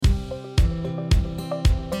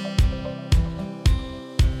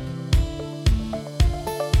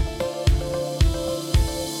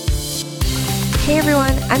Hey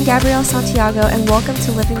everyone, I'm Gabrielle Santiago and welcome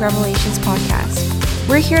to Living Revelations podcast.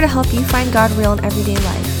 We're here to help you find God real in everyday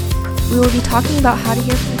life. We will be talking about how to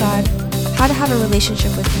hear from God, how to have a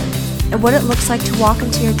relationship with Him, and what it looks like to walk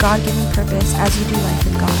into your God-given purpose as you do life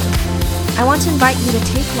with God. I want to invite you to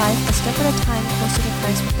take life a step at a time closer to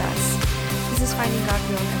Christ with us. This is finding God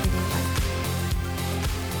real in everyday life.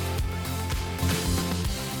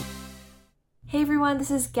 Hey everyone,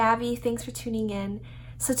 this is Gabby. Thanks for tuning in.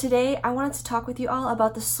 So today I wanted to talk with you all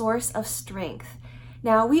about the source of strength.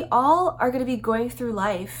 Now, we all are going to be going through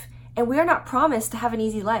life and we are not promised to have an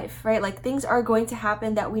easy life, right? Like things are going to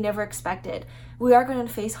happen that we never expected. We are going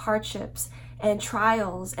to face hardships and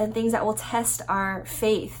trials and things that will test our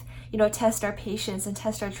faith, test our patience and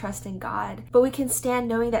test our trust in God. But we can stand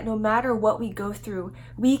knowing that no matter what we go through,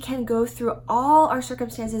 we can go through all our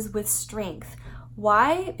circumstances with strength.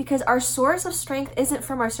 Why? Because our source of strength isn't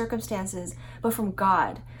from our circumstances, but from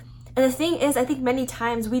God. And the thing is, I think many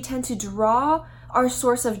times we tend to draw our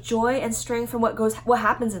source of joy and strength from what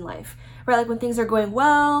happens in life, right? Like when things are going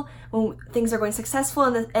well, when things are going successful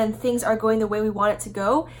and things are going the way we want it to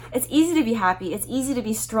go, it's easy to be happy. It's easy to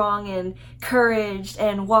be strong and encouraged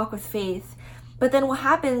and walk with faith. But then what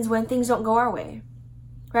happens when things don't go our way,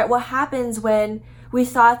 right? What happens when we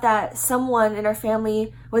thought that someone in our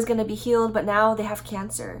family was going to be healed, but now they have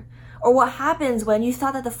cancer? Or what happens when you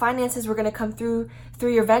thought that the finances were going to come through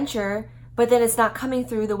your venture, but then it's not coming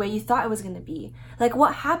through the way you thought it was going to be? Like,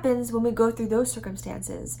 what happens when we go through those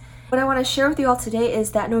circumstances? What I want to share with you all today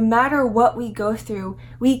is that no matter what we go through,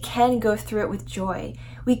 we can go through it with joy.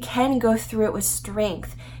 We can go through it with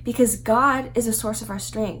strength because God is a source of our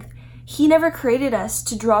strength. He never created us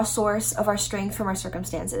to draw source of our strength from our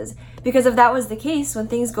circumstances, because if that was the case, when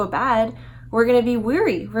things go bad, we're going to be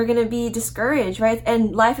weary, we're going to be discouraged, right?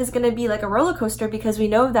 And life is going to be like a roller coaster because we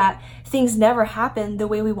know that things never happen the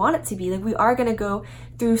way we want it to be. Like we are going to go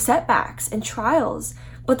through setbacks and trials.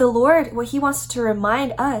 But the Lord, what He wants to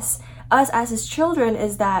remind us as His children,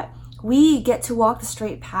 is that we get to walk the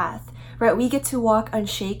straight path, right? We get to walk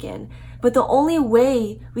unshaken. But the only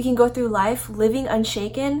way we can go through life living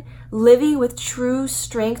unshaken, living with true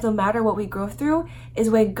strength no matter what we go through,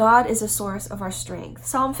 is when God is a source of our strength.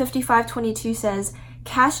 Psalm 55:22 says,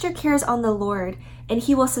 "Cast your cares on the Lord, and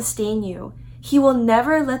He will sustain you. He will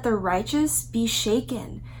never let the righteous be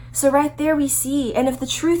shaken." So right there we see, and if the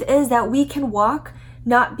truth is that we can walk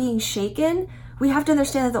not being shaken, we have to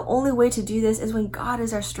understand that the only way to do this is when God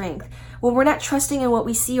is our strength. When we're not trusting in what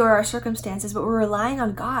we see or our circumstances, but we're relying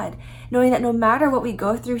on God, knowing that no matter what we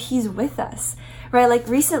go through, He's with us, right? Like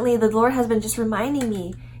recently, the Lord has been just reminding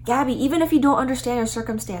me, Gabby, even if you don't understand your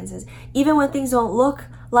circumstances, even when things don't look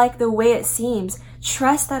like the way it seems,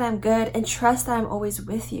 trust that I'm good and trust that I'm always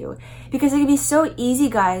with you. Because it can be so easy,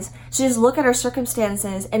 guys, to just look at our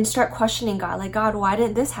circumstances and start questioning God. Like, God, why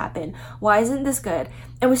didn't this happen? Why isn't this good?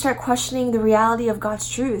 And we start questioning the reality of God's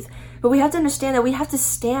truth. But we have to understand that we have to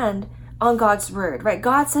stand on God's word, right?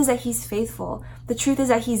 God says that He's faithful. The truth is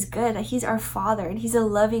that He's good, that He's our Father, and He's a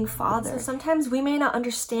loving Father. So sometimes we may not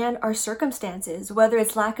understand our circumstances, whether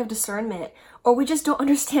it's lack of discernment, or we just don't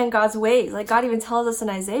understand God's ways. Like God even tells us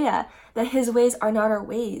in Isaiah that His ways are not our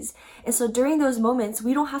ways. And so during those moments,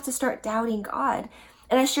 we don't have to start doubting God.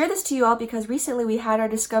 And I share this to you all because recently we had our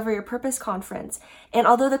Discover Your Purpose conference. And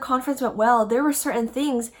although the conference went well, there were certain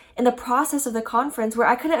things in the process of the conference where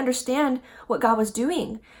I couldn't understand what God was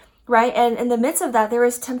doing, right? And in the midst of that, there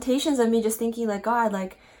was temptations of me just thinking like, God,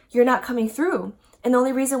 like, you're not coming through. And the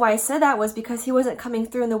only reason why I said that was because He wasn't coming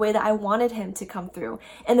through in the way that I wanted Him to come through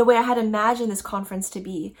and the way I had imagined this conference to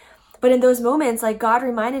be. But in those moments, like God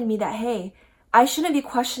reminded me that, hey, I shouldn't be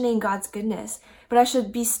questioning God's goodness, but I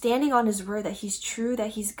should be standing on His word that He's true,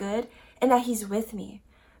 that He's good, and that He's with me,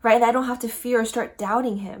 right? And I don't have to fear or start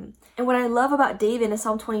doubting Him. And what I love about David in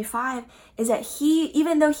Psalm 25 is that he,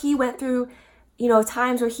 even though he went through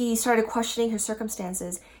times where he started questioning his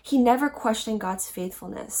circumstances, he never questioned God's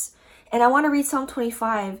faithfulness. And I want to read Psalm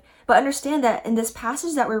 25, but understand that in this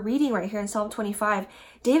passage that we're reading right here in Psalm 25,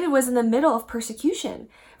 David was in the middle of persecution,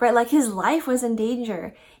 right? Like his life was in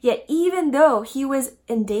danger. Yet even though he was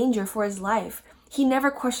in danger for his life, he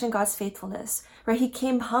never questioned God's faithfulness, right? He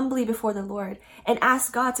came humbly before the Lord and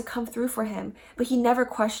asked God to come through for him, but he never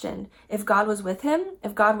questioned if God was with him,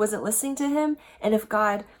 if God wasn't listening to him, and if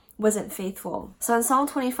God wasn't faithful. So in Psalm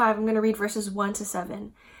 25, I'm going to read verses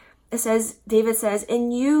 1-7. It says, David says,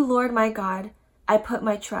 "In you, Lord my God, I put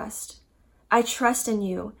my trust. I trust in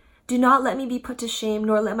you. Do not let me be put to shame,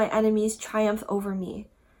 nor let my enemies triumph over me.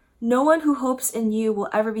 No one who hopes in you will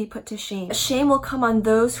ever be put to shame. Shame will come on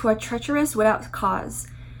those who are treacherous without cause.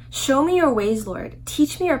 Show me your ways, Lord.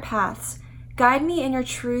 Teach me your paths. Guide me in your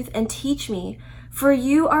truth and teach me, For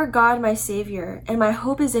you are God, my Savior, and my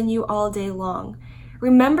hope is in you all day long.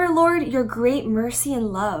 Remember, Lord, your great mercy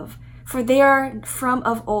and love, for they are from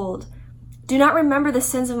of old. Do not remember the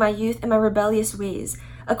sins of my youth and my rebellious ways.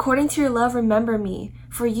 According to your love, remember me,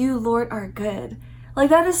 for you, Lord, are good. Like,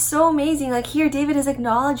 that is so amazing. Like, here David is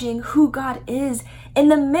acknowledging who God is in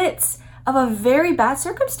the midst of a very bad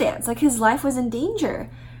circumstance. Like, his life was in danger,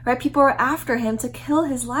 right? People were after him to kill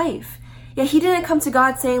his life. Yet he didn't come to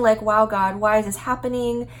God saying like, wow, God, why is this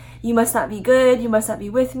happening? You must not be good. You must not be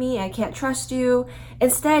with me. I can't trust you.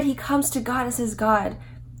 Instead, he comes to God and says, God,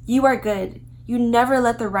 you are good. You never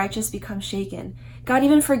let the righteous become shaken. God,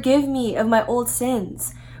 even forgive me of my old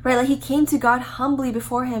sins, right? Like, he came to God humbly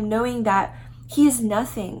before him, knowing that he is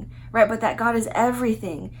nothing, right? But that God is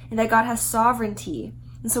everything and that God has sovereignty.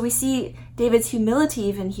 And so we see David's humility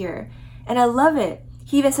even here. And I love it.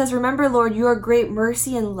 He even says, remember, Lord, your great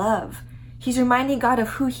mercy and love. He's reminding God of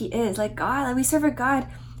who he is. Like, God, like, we serve a God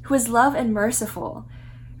who is love and merciful,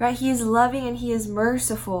 right? He is loving and he is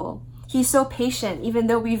merciful. He's so patient. Even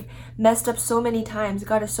though we've messed up so many times,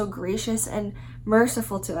 God is so gracious and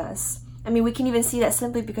merciful to us. I mean, we can even see that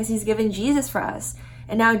simply because he's given Jesus for us.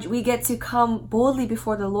 And now we get to come boldly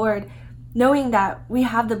before the Lord, knowing that we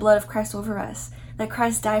have the blood of Christ over us, that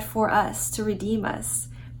Christ died for us to redeem us.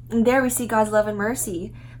 And there we see God's love and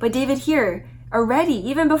mercy. But David here, already,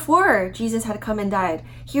 even before Jesus had come and died,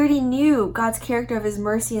 he already knew God's character of his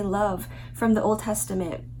mercy and love from the Old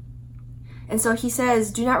Testament. And so he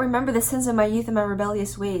says, do not remember the sins of my youth and my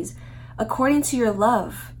rebellious ways. According to your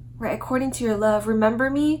love, right? According to your love, remember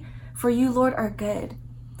me, for you, Lord, are good.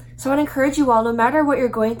 So I want to encourage you all, no matter what you're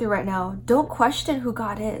going through right now, don't question who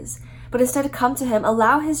God is, but instead come to him.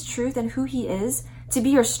 Allow his truth and who he is to be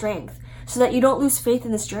your strength, so that you don't lose faith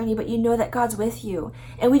in this journey, but you know that God's with you.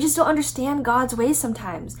 And we just don't understand God's ways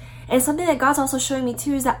sometimes. And something that God's also showing me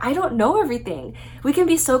too is that I don't know everything. We can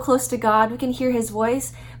be so close to God, we can hear his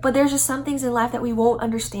voice, but there's just some things in life that we won't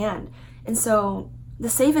understand. And so the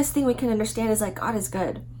safest thing we can understand is like, God is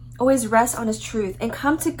good. Always rest on his truth and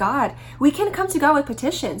come to God. We can come to God with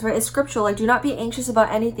petitions, right? It's scriptural, like, do not be anxious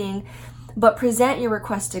about anything, but present your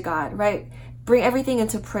request to God, right? Bring everything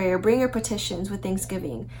into prayer. Bring your petitions with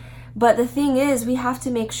thanksgiving. But the thing is, we have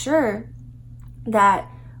to make sure that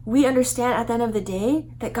we understand at the end of the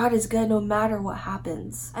day that God is good no matter what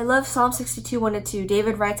happens. I love Psalm 62, 1-2.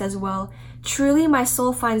 David writes as well, truly my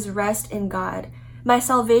soul finds rest in God. My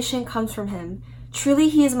salvation comes from him. Truly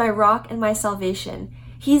he is my rock and my salvation.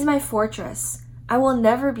 He is my fortress. I will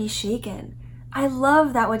never be shaken. I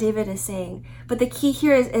love that what David is saying. But the key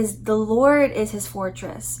here is the Lord is his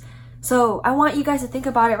fortress. So I want you guys to think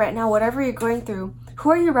about it right now, whatever you're going through. Who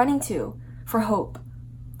are you running to for hope?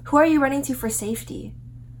 Who are you running to for safety?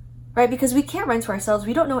 Right? Because we can't run to ourselves.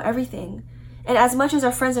 We don't know everything. And as much as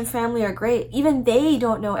our friends and family are great, even they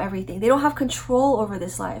don't know everything. They don't have control over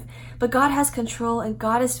this life. But God has control and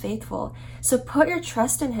God is faithful. So put your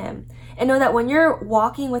trust in him and know that when you're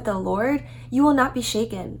walking with the Lord, you will not be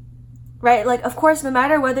shaken. Right? Like, of course, no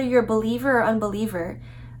matter whether you're a believer or unbeliever,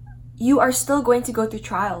 you are still going to go through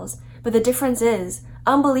trials. But the difference is,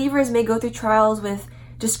 unbelievers may go through trials with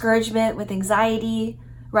discouragement, with anxiety,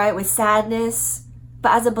 right? With sadness.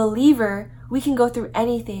 But as a believer, we can go through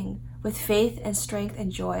anything with faith and strength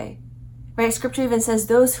and joy. Right? Scripture even says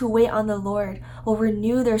those who wait on the Lord will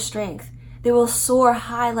renew their strength. They will soar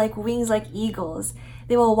high like wings like eagles.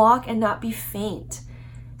 They will walk and not be faint.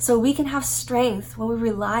 So we can have strength when we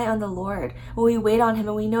rely on the Lord, when we wait on him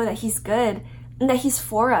and we know that he's good and that he's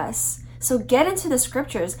for us. So get into the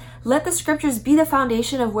scriptures. Let the scriptures be the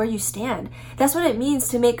foundation of where you stand. That's what it means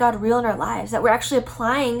to make God real in our lives, that we're actually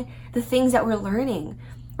applying the things that we're learning.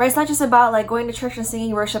 Right? It's not just about like going to church and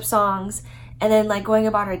singing worship songs and then like going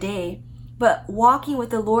about our day, but walking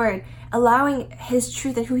with the Lord, allowing his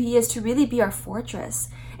truth and who he is to really be our fortress.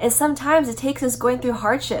 And sometimes it takes us going through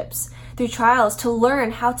hardships, through trials, to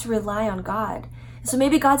learn how to rely on God. So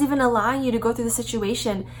maybe God's even allowing you to go through the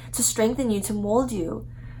situation to strengthen you, to mold you,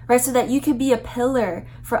 right? So that you can be a pillar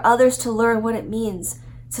for others to learn what it means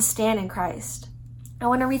to stand in Christ. I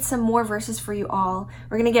want to read some more verses for you all.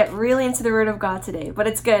 We're going to get really into the Word of God today, but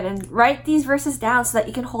it's good. And write these verses down so that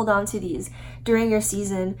you can hold on to these during your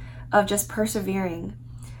season of just persevering.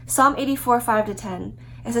 Psalm 84, 5-10.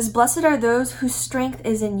 It says, blessed are those whose strength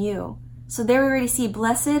is in you. So there we already see,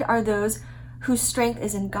 blessed are those whose strength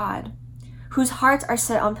is in God, whose hearts are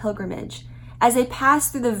set on pilgrimage. As they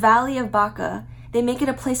pass through the valley of Baca, they make it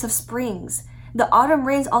a place of springs. The autumn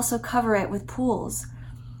rains also cover it with pools.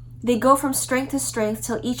 They go from strength to strength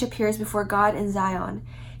till each appears before God in Zion.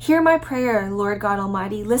 Hear my prayer, Lord God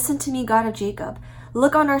Almighty. Listen to me, God of Jacob.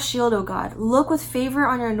 Look on our shield, O God. Look with favor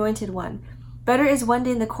on your anointed one. Better is one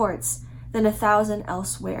day in the courts than 1,000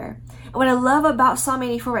 elsewhere. And what I love about Psalm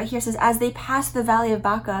 84 right here says, as they pass the valley of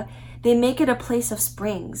Baca, they make it a place of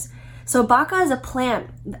springs. So Baca is a plant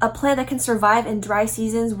that can survive in dry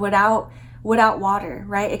seasons without water,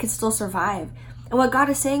 right? It can still survive. And what God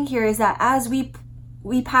is saying here is that as we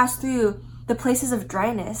pass through the places of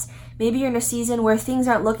dryness, maybe you're in a season where things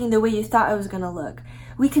aren't looking the way you thought it was going to look,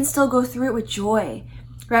 we can still go through it with joy,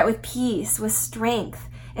 right? With peace, with strength.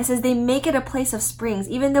 It says they make it a place of springs.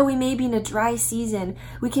 Even though we may be in a dry season,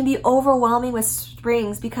 we can be overwhelming with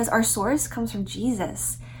springs because our source comes from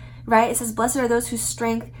Jesus, right? It says, blessed are those whose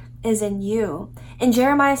strength is in you. In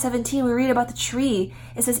Jeremiah 17, we read about the tree.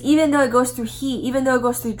 It says, even though it goes through heat, even though it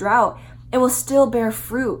goes through drought, it will still bear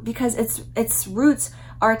fruit because its roots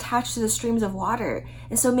are attached to the streams of water.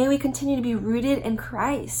 And so may we continue to be rooted in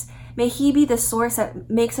Christ. May he be the source that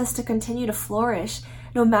makes us to continue to flourish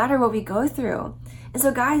no matter what we go through. And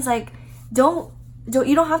so guys, like, you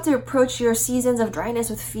don't have to approach your seasons of dryness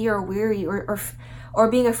with fear or weary or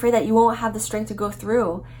being afraid that you won't have the strength to go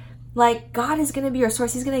through. Like, God is going to be your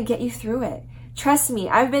source. He's going to get you through it. Trust me,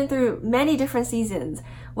 I've been through many different seasons,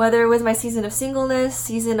 whether it was my season of singleness,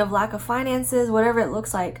 season of lack of finances, whatever it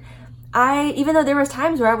looks like. Even though there was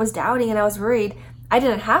times where I was doubting and I was worried, I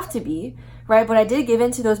didn't have to be, right? But I did give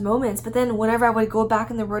in to those moments. But then whenever I would go back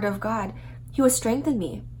in the Word of God, he would strengthen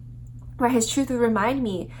me, right? His truth would remind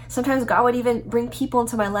me. Sometimes God would even bring people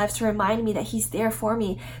into my life to remind me that he's there for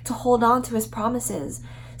me, to hold on to his promises.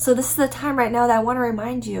 So this is the time right now that I want to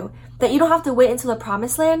remind you that you don't have to wait until the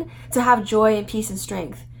promised land to have joy and peace and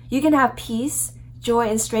strength. You can have peace, joy,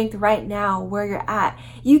 and strength right now where you're at.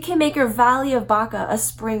 You can make your valley of Baca a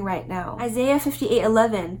spring right now. Isaiah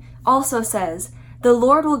 58:11 also says, the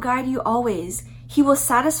Lord will guide you always. He will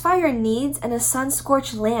satisfy your needs in a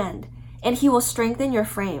sun-scorched land, and he will strengthen your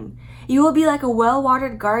frame. You will be like a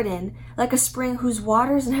well-watered garden, like a spring whose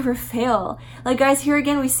waters never fail. Like, guys, here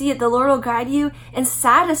again we see it. The Lord will guide you and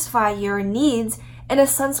satisfy your needs in a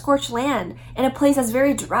sun-scorched land, in a place that's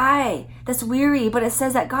very dry, that's weary, but it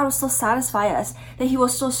says that God will still satisfy us, that he will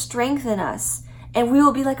still strengthen us, and we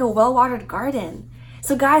will be like a well-watered garden.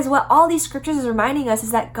 So guys, what all these scriptures is reminding us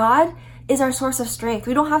is that God is our source of strength.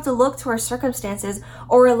 We don't have to look to our circumstances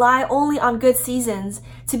or rely only on good seasons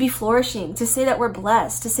to be flourishing, to say that we're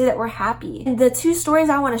blessed, to say that we're happy. And the two stories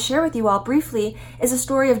I want to share with you all briefly is the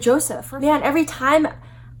story of Joseph. Man, every time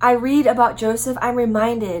I read about Joseph, I'm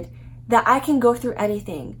reminded that I can go through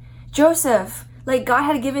anything. Joseph, like, God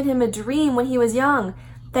had given him a dream when he was young,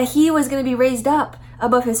 that he was going to be raised up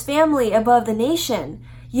above his family, above the nation.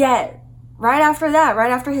 Yet, right after that,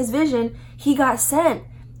 right after his vision, he got sent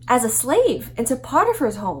as a slave into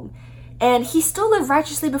Potiphar's home. And he still lived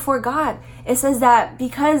righteously before God. It says that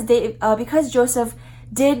because Joseph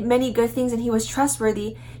did many good things and he was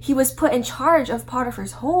trustworthy, he was put in charge of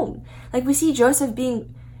Potiphar's home. Like, we see Joseph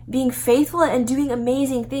being faithful and doing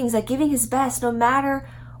amazing things, like giving his best no matter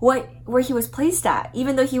where he was placed at,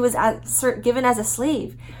 even though he was given as a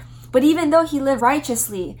slave. But even though he lived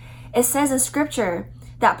righteously, it says in scripture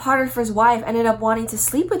that Potiphar's wife ended up wanting to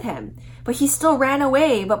sleep with him. But he still ran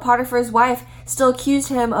away, but Potiphar's wife still accused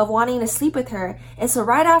him of wanting to sleep with her. And so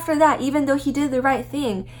right after that, even though he did the right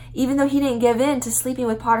thing, even though he didn't give in to sleeping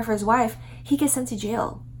with Potiphar's wife, he gets sent to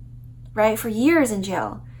jail, right? For years in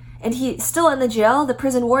jail. And he's still in the jail. The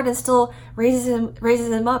prison warden still raises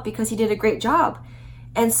him up because he did a great job.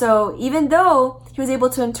 And so even though he was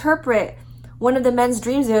able to interpret one of the men's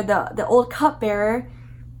dreams there, the old cupbearer,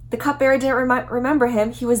 the cupbearer didn't remember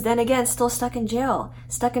him. He was then again still stuck in jail,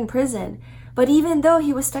 stuck in prison. But even though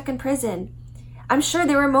he was stuck in prison, I'm sure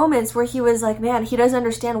there were moments where he was like, man, he doesn't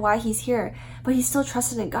understand why he's here. But he still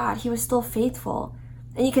trusted in God. He was still faithful.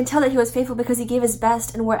 And you can tell that he was faithful because he gave his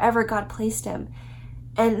best in wherever God placed him.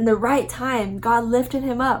 And in the right time, God lifted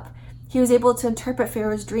him up. He was able to interpret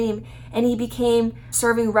Pharaoh's dream, and he became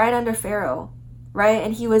serving right under Pharaoh, right?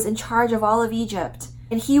 And he was in charge of all of Egypt.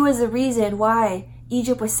 And he was the reason why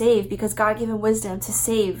Egypt was saved, because God gave him wisdom to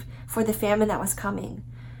save for the famine that was coming,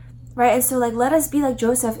 right? And so, like, let us be like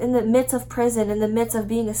Joseph in the midst of prison, in the midst of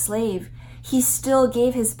being a slave. He still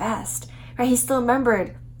gave his best, right? He still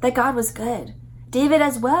remembered that God was good. David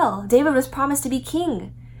as well. David was promised to be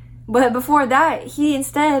king. But before that, he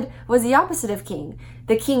instead was the opposite of king.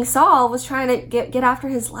 The King Saul was trying to get after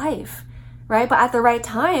his life, right? But at the right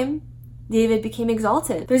time, David became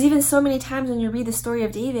exalted. There's even so many times when you read the story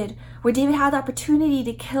of David where David had the opportunity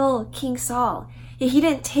to kill King Saul. Yet he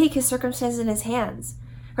didn't take his circumstances in his hands,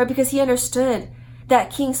 right? Because he understood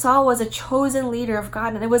that King Saul was a chosen leader of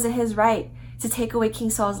God and it wasn't his right to take away King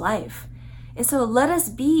Saul's life. And so let us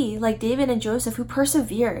be like David and Joseph, who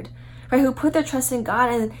persevered, right? Who put their trust in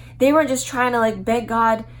God, and they weren't just trying to like beg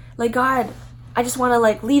God, like, God, I just want to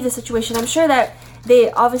like leave the situation. I'm sure that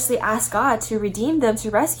they obviously asked God to redeem them,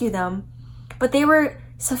 to rescue them, but they were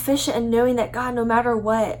sufficient in knowing that, God, no matter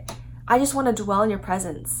what, I just want to dwell in your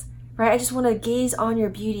presence, right? I just want to gaze on your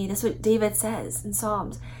beauty. That's what David says in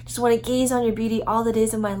Psalms. Just want to gaze on your beauty all the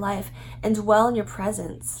days of my life and dwell in your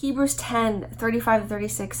presence. Hebrews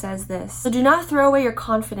 10:35-36 says this: So do not throw away your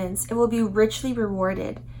confidence. It will be richly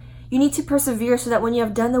rewarded. You need to persevere so that when you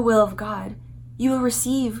have done the will of God, you will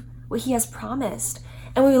receive what he has promised.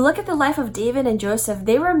 And when we look at the life of David and Joseph,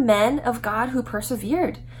 they were men of God who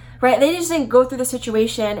persevered, right? They just didn't go through the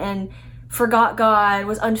situation and forgot God,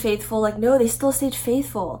 was unfaithful. Like, no, they still stayed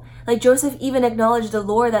faithful. Like Joseph even acknowledged the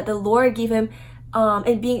Lord, that the Lord gave him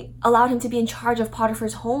and allowed him to be in charge of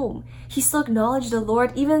Potiphar's home. He still acknowledged the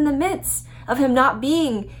Lord even in the midst of him not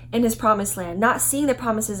being in his promised land, not seeing the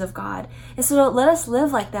promises of God. And so let us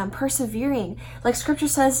live like them, persevering. Like scripture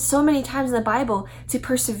says so many times in the Bible, to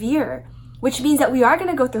persevere, which means that we are going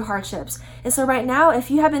to go through hardships. And so right now, if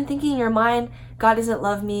you have been thinking in your mind, God doesn't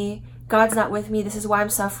love me, God's not with me, this is why I'm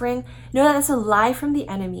suffering, know that it's a lie from the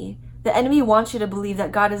enemy. The enemy wants you to believe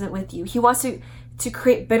that God isn't with you. He wants to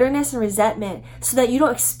create bitterness and resentment so that you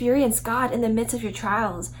don't experience God in the midst of your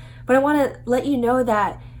trials. But I want to let you know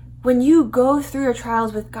that when you go through your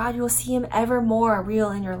trials with God, you will see him ever more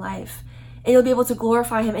real in your life. And you'll be able to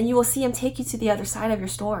glorify him, and you will see him take you to the other side of your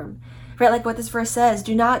storm. Right? Like what this verse says,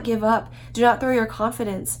 do not give up. Do not throw your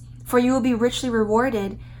confidence, for you will be richly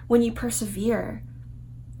rewarded when you persevere.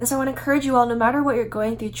 And so I want to encourage you all, no matter what you're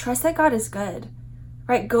going through, trust that God is good.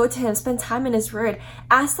 Right? Go to him, spend time in his word.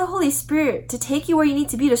 Ask the Holy Spirit to take you where you need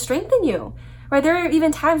to be to strengthen you. Right? There are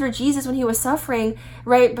even times where Jesus, when he was suffering,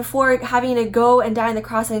 right, before having to go and die on the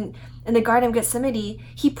cross in the Garden of Gethsemane,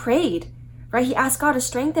 he prayed, right? He asked God to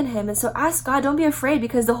strengthen him. And so ask God, don't be afraid,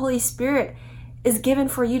 because the Holy Spirit is given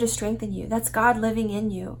for you to strengthen you. That's God living in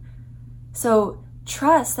you. So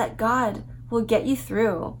trust that God will get you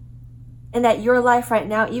through, and that your life right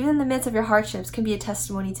now, even in the midst of your hardships, can be a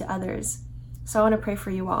testimony to others. So I want to pray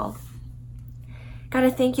for you all. God, I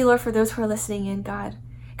thank you, Lord, for those who are listening in, God.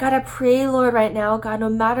 God, I pray, Lord, right now, God, no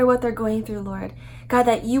matter what they're going through, Lord, God,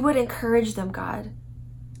 that you would encourage them, God.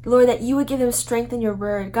 Lord, that you would give them strength in your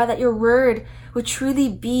word. God, that your word would truly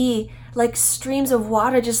be like streams of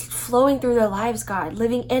water just flowing through their lives, God,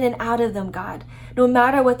 living in and out of them, God, no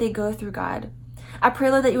matter what they go through, God. I pray,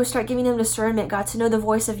 Lord, that you would start giving them discernment, God, to know the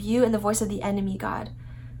voice of you and the voice of the enemy, God.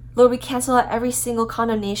 Lord, we cancel out every single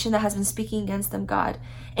condemnation that has been speaking against them, God.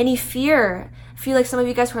 Any fear, I feel like some of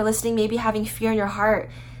you guys who are listening may be having fear in your heart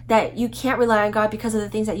that you can't rely on God because of the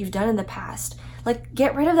things that you've done in the past. Like,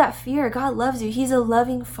 get rid of that fear. God loves you. He's a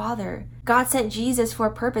loving Father. God sent Jesus for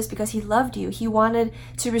a purpose because he loved you. He wanted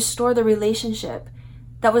to restore the relationship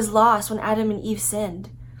that was lost when Adam and Eve sinned.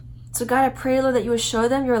 So God, I pray, Lord, that you would show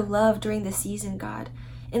them your love during this season, God.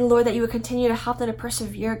 And Lord, that you would continue to help them to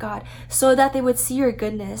persevere, God, so that they would see your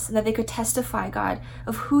goodness and that they could testify, God,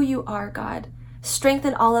 of who you are, God.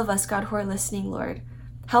 Strengthen all of us, God, who are listening, Lord.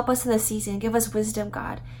 Help us in this season. Give us wisdom,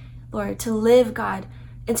 God, Lord, to live, God,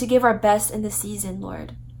 and to give our best in this season,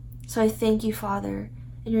 Lord. So I thank you, Father.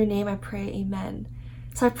 In your name I pray, amen.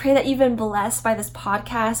 So I pray that you've been blessed by this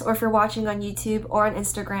podcast, or if you're watching on YouTube or on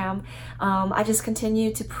Instagram, I just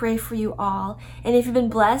continue to pray for you all. And if you've been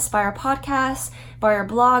blessed by our podcasts, by our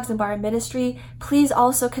blogs, and by our ministry, please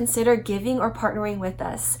also consider giving or partnering with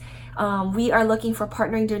us. We are looking for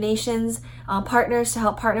partnering donations, partners to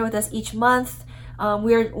help partner with us each month.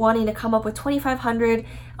 We're wanting to come up with $2,500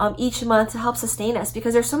 each month to help sustain us,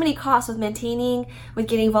 because there's so many costs with maintaining, with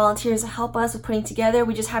getting volunteers to help us, with putting together.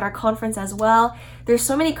 We just had our conference as well. There's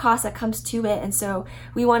so many costs that comes to it. And so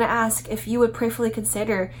we want to ask if you would prayerfully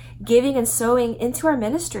consider giving and sowing into our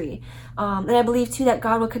ministry. And I believe too that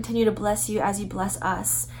God will continue to bless you as you bless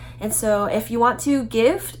us. And so if you want to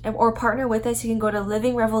give or partner with us, you can go to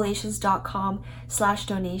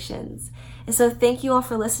livingrevelations.com/donations. And so thank you all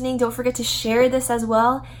for listening. Don't forget to share this as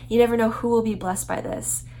well. You never know who will be blessed by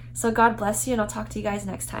this. So God bless you, and I'll talk to you guys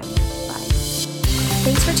next time. Bye.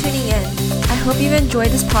 Thanks for tuning in. I hope you've enjoyed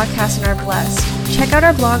this podcast and are blessed. Check out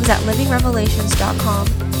our blogs at livingrevelations.com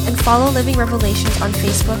and follow Living Revelations on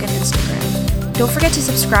Facebook and Instagram. Don't forget to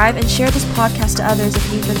subscribe and share this podcast to others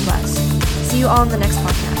if you've been blessed. See you all in the next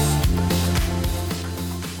podcast.